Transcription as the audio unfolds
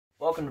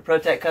Welcome to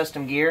ProTEQ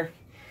Custom Gear.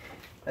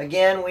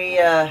 Again,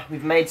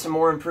 we've made some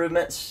more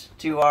improvements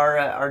to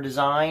our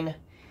design.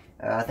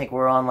 I think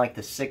we're on like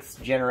the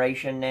 6th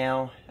generation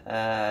now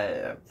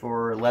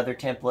for leather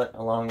template,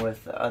 along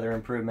with other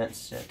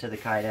improvements to the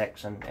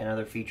kydex and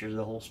other features of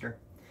the holster.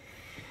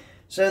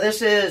 So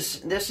this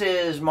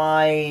is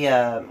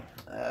my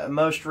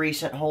most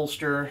recent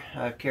holster.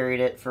 I've carried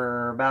it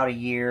for about a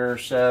year or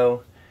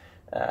so.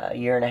 A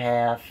year and a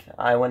half.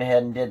 I went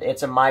ahead and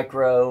it's a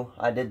micro.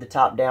 I did the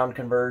top-down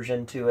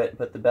conversion to it,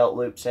 put the belt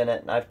loops in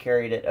it, and I've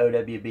carried it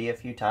OWB a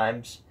few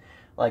times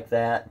like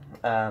that.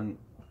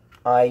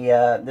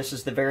 This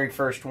is the very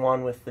first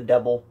one with the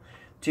double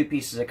 2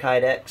 pieces of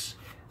kydex.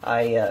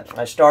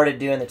 I started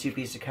doing the 2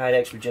 pieces of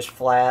kydex with just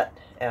flat,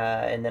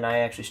 and then I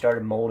actually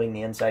started molding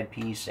the inside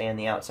piece and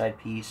the outside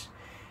piece.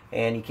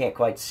 And you can't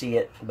quite see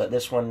it, but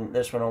this one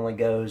only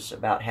goes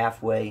about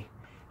halfway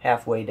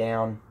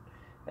down.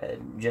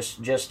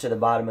 Just to the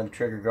bottom of the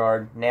trigger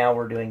guard. Now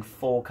we're doing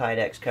full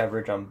kydex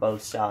coverage on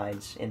both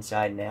sides,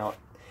 inside and out,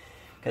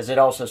 because it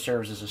also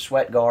serves as a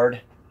sweat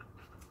guard.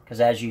 Because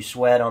as you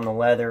sweat on the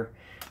leather,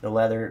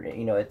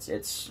 you know,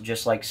 it's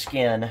just like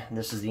skin.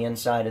 This is the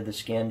inside of the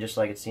skin, just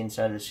like it's the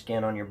inside of the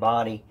skin on your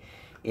body.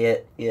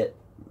 It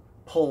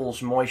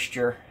pulls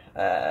moisture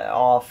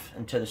off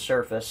into the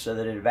surface so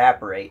that it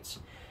evaporates.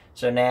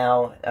 So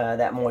now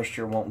that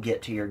moisture won't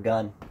get to your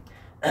gun.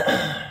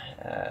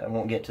 It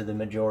won't get to the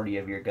majority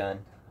of your gun,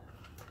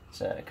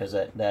 so because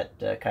that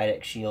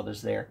kydex shield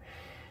is there.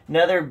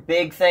 Another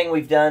big thing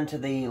we've done to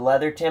the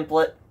leather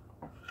template,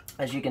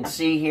 as you can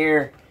see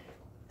here,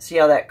 see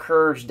how that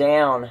curves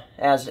down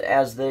as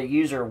the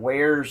user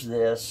wears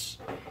this,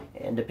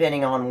 and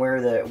depending on where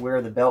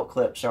the belt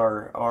clips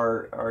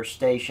are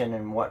stationed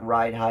and what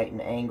ride height and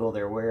angle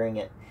they're wearing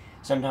it.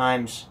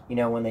 Sometimes, you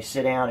know, when they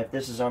sit down, if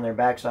this is on their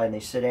backside and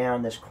they sit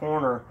down, this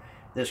corner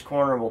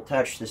will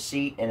touch the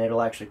seat and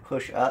it'll actually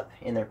push up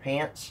in their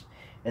pants.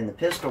 And the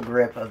pistol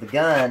grip of the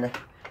gun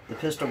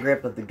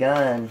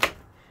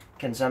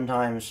can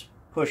sometimes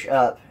push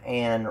up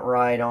and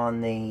ride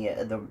on the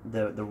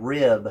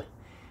rib,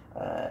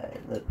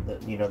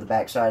 you know, the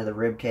backside of the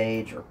rib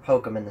cage, or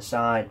poke them in the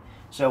side.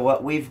 So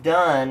what we've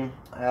done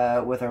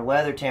with our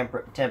leather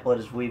template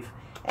is we've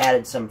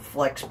added some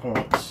flex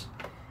points,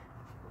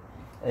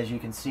 as you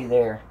can see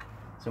there.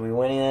 So we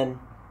went in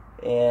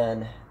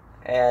and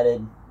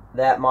added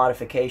that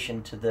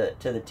modification to the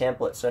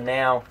template. So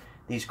now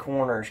these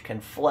corners can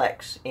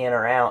flex in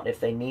or out if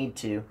they need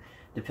to,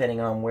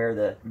 depending on where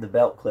the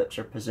belt clips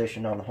are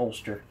positioned on the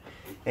holster.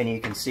 And you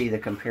can see the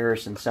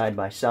comparison side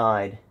by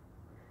side.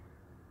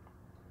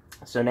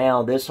 So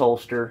now this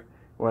holster,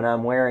 when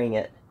I'm wearing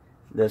it,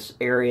 this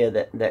area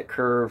that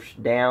curves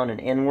down and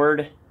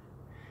inward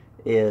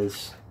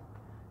is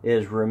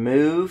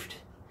removed,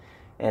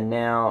 and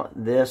now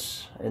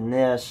this and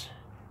this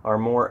are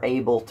more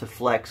able to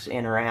flex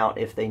in or out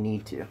if they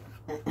need to.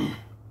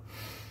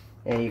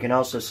 And you can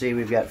also see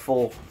we've got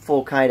full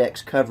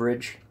kydex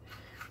coverage.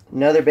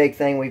 Another big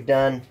thing we've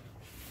done,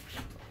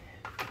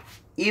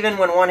 even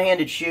when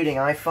one-handed shooting,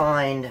 I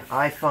find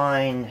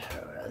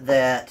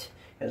that,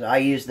 because I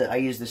use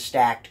the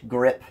stacked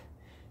grip,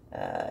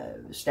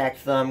 stacked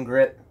thumb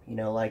grip, you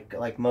know,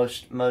 like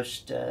most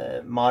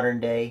modern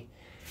day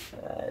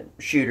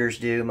shooters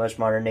do. Most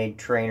modern day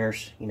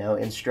trainers, you know,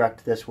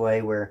 instruct this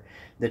way, where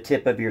the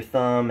tip of your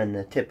thumb and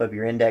the tip of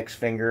your index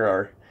finger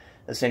are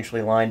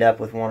essentially lined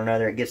up with one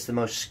another. It gets the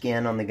most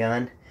skin on the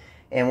gun.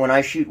 And when I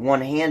shoot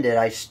one-handed,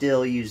 I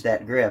still use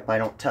that grip. I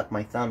don't tuck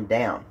my thumb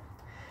down.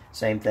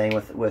 Same thing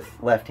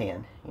with left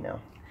hand, you know,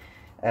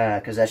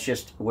 because that's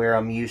just where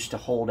I'm used to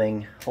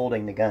holding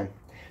the gun.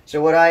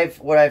 So what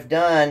I've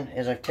done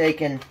is I've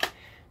taken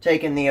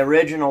the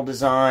original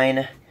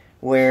design,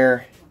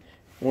 where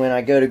when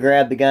I go to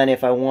grab the gun,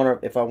 if I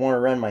want to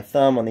run my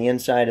thumb on the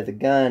inside of the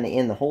gun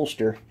in the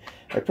holster,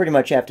 I pretty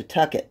much have to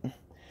tuck it.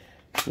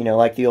 You know,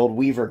 like the old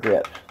Weaver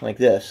grip, like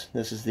this.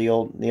 This is the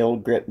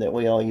old grip that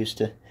we all used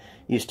to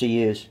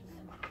use.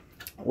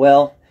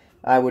 Well,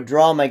 I would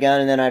draw my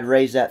gun and then I'd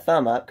raise that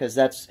thumb up, because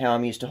that's how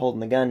I'm used to holding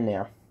the gun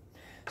now.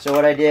 So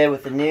what I did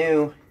with the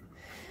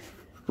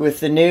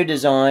new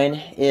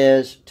design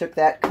is took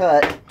that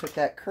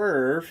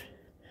curve,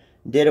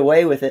 did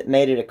away with it,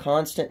 made it a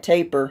constant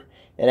taper,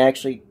 and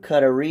actually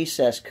cut a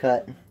recess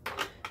cut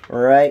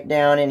right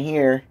down in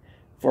here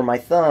for my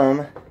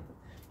thumb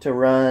to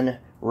run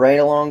right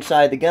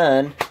alongside the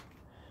gun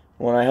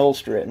when I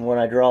holster it and when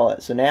I draw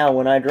it. So now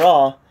when I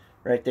draw,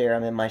 right there,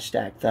 I'm in my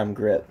stacked thumb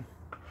grip.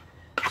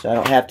 So I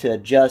don't have to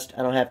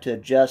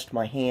adjust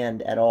my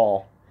hand at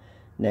all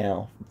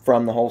now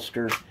from the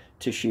holster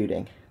to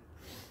shooting.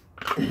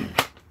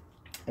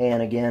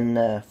 And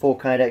again, full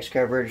kydex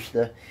coverage.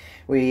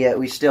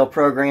 We still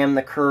program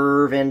the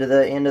curve into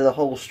the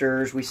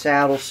holsters. We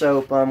saddle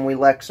soap them. We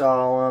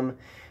Lexol them.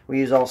 We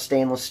use all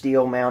stainless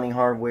steel mounting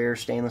hardware,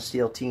 stainless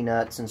steel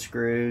T-nuts and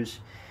screws,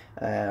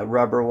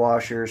 rubber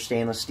washers,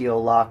 stainless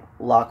steel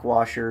lock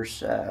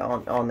washers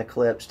on the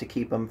clips to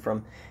keep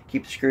the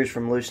screws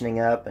from loosening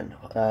up, and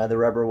the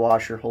rubber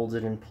washer holds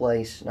it in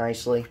place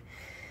nicely.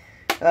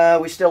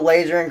 We still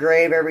laser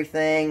engrave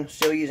everything.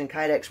 Still using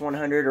Kydex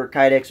 100 or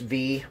Kydex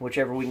V,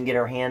 whichever we can get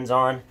our hands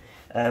on.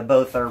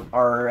 Both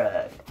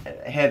are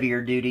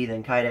heavier duty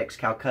than Kydex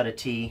Calcutta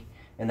T,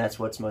 and that's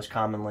what's most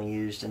commonly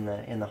used in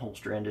the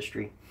holster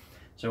industry.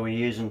 So we're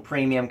using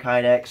premium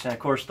Kydex, and of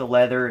course the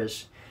leather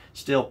is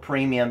still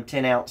premium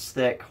 10-ounce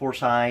thick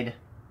horsehide.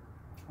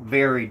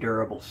 Very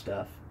durable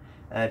stuff.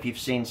 If you've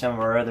seen some of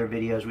our other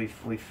videos,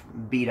 we've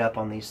beat up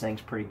on these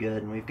things pretty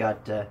good, and we've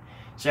got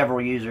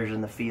several users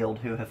in the field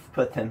who have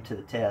put them to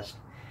the test.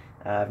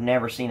 I've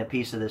never seen a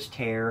piece of this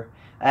tear.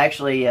 I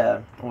actually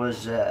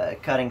was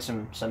cutting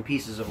some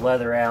pieces of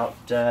leather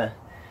out a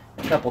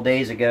couple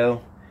days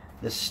ago,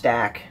 this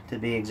stack to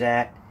be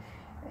exact,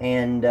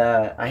 and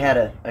I had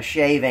a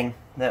shaving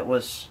that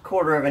was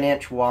 1/4 of an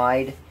inch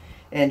wide,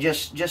 and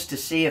just to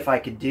see if I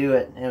could do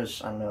it, it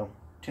was, I don't know,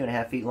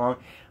 2.5 feet long.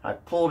 I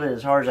pulled it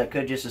as hard as I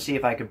could just to see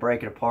if I could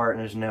break it apart,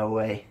 and there's no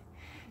way.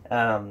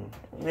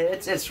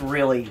 It's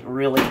really,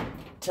 really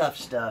tough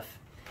stuff.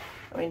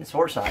 I mean, it's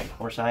horsehide.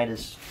 Horsehide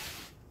is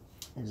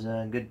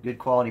a good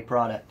quality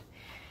product.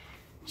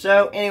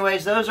 So,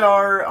 anyways, those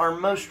are our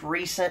most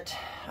recent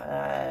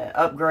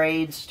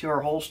upgrades to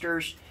our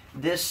holsters.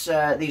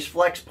 These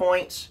flex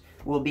points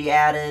will be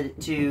added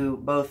to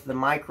both the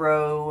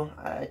micro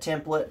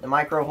template, the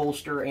micro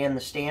holster, and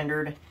the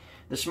standard.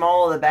 The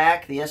small of the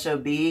back, the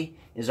SOB,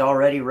 is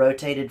already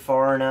rotated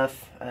far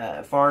enough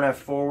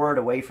forward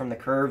away from the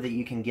curve that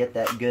you can get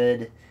that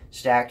good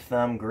stacked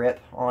thumb grip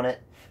on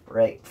it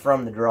right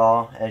from the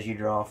draw as you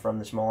draw from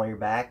the small of your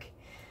back.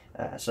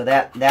 So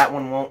that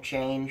one won't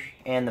change,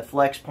 and the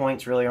flex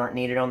points really aren't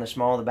needed on the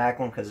small of the back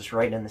one because it's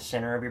right in the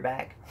center of your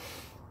back.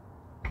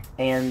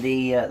 And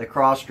the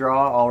cross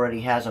draw already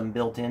has them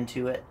built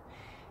into it.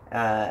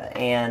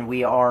 And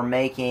we are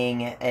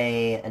making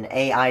an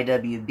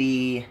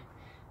AIWB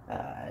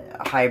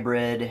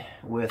hybrid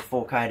with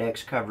full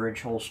Kydex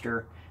coverage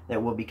holster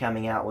that we'll be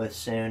coming out with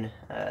soon.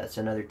 It's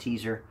another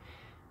teaser.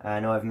 I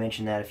know I've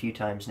mentioned that a few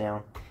times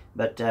now,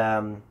 but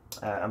I'm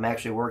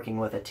actually working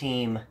with a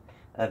team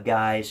of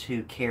guys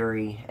who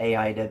carry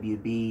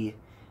AIWB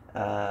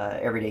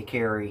everyday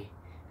carry,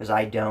 because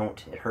I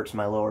don't. It hurts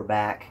my lower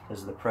back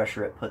because of the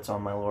pressure it puts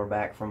on my lower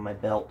back from my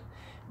belt.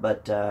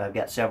 But I've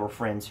got several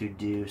friends who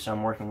do, so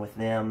I'm working with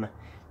them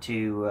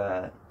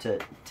to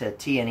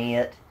T&E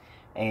it.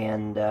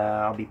 And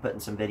I'll be putting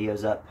some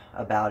videos up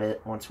about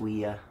it once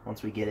we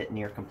get it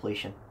near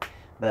completion.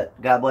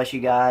 But God bless you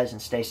guys,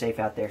 and stay safe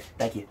out there.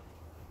 Thank you.